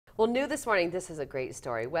Well, new this morning, this is a great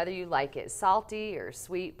story. Whether you like it salty or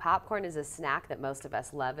sweet, popcorn is a snack that most of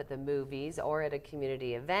us love at the movies or at a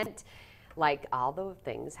community event, like all the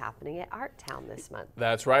things happening at Artown this month.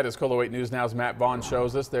 That's right. As KOLO 8 News Now's Matt Vaughn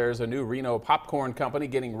shows us, there's a new Reno popcorn company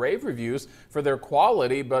getting rave reviews for their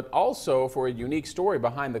quality, but also for a unique story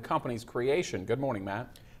behind the company's creation. Good morning,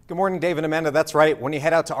 Matt. Good morning, Dave and Amanda. That's right. When you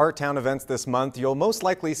head out to Artown events this month, you'll most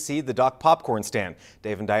likely see the Doc popcorn stand.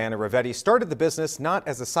 Dave and Diana Ravetti started the business not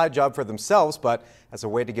as a side job for themselves, but as a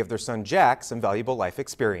way to give their son Jack some valuable life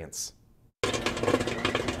experience.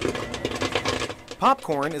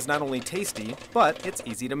 Popcorn is not only tasty, but it's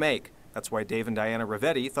easy to make. That's why Dave and Diana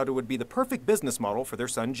Ravetti thought it would be the perfect business model for their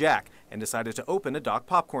son Jack and decided to open a Doc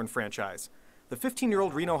popcorn franchise. The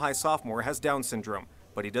 15-year-old Reno High sophomore has Down syndrome,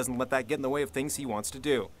 but he doesn't let that get in the way of things he wants to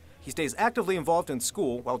do. He stays actively involved in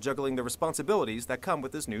school while juggling the responsibilities that come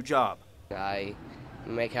with his new job. I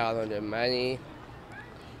make out on the money,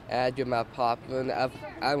 and I do my popcorn.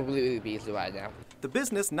 I'm really busy right now. The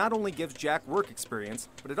business not only gives Jack work experience,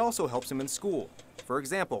 but it also helps him in school. For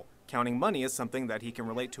example, counting money is something that he can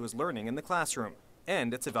relate to his learning in the classroom.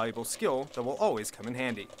 And it's a valuable skill that will always come in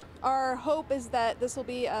handy. Our hope is that this will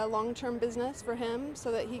be a long-term business for him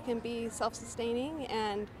so that he can be self-sustaining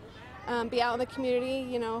and be out in the community,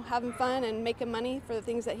 you know, having fun and making money for the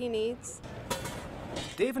things that he needs.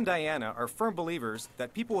 Dave and Diana are firm believers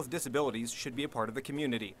that people with disabilities should be a part of the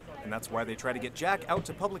community, and that's why they try to get Jack out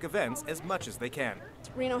to public events as much as they can.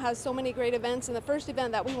 Reno has so many great events, and the first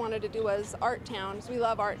event that we wanted to do was Artown, so we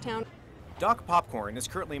love Artown. Doc Popcorn is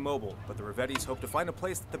currently mobile, but the Ravettis hope to find a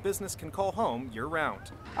place that the business can call home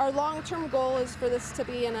year-round. Our long-term goal is for this to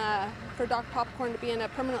be for Doc Popcorn to be in a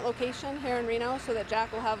permanent location here in Reno, so that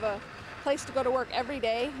Jack will have a place to go to work every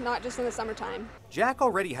day, not just in the summertime. Jack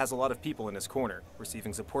already has a lot of people in his corner,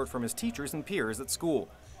 receiving support from his teachers and peers at school.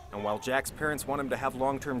 And while Jack's parents want him to have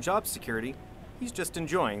long-term job security, he's just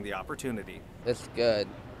enjoying the opportunity. It's good.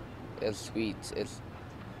 It's sweet.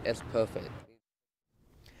 It's perfect.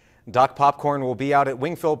 Doc Popcorn will be out at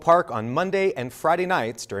Wingfield Park on Monday and Friday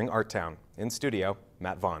nights during Artown. In studio,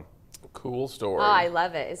 Matt Vaughn. Cool story. Oh, I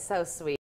love it. It's so sweet.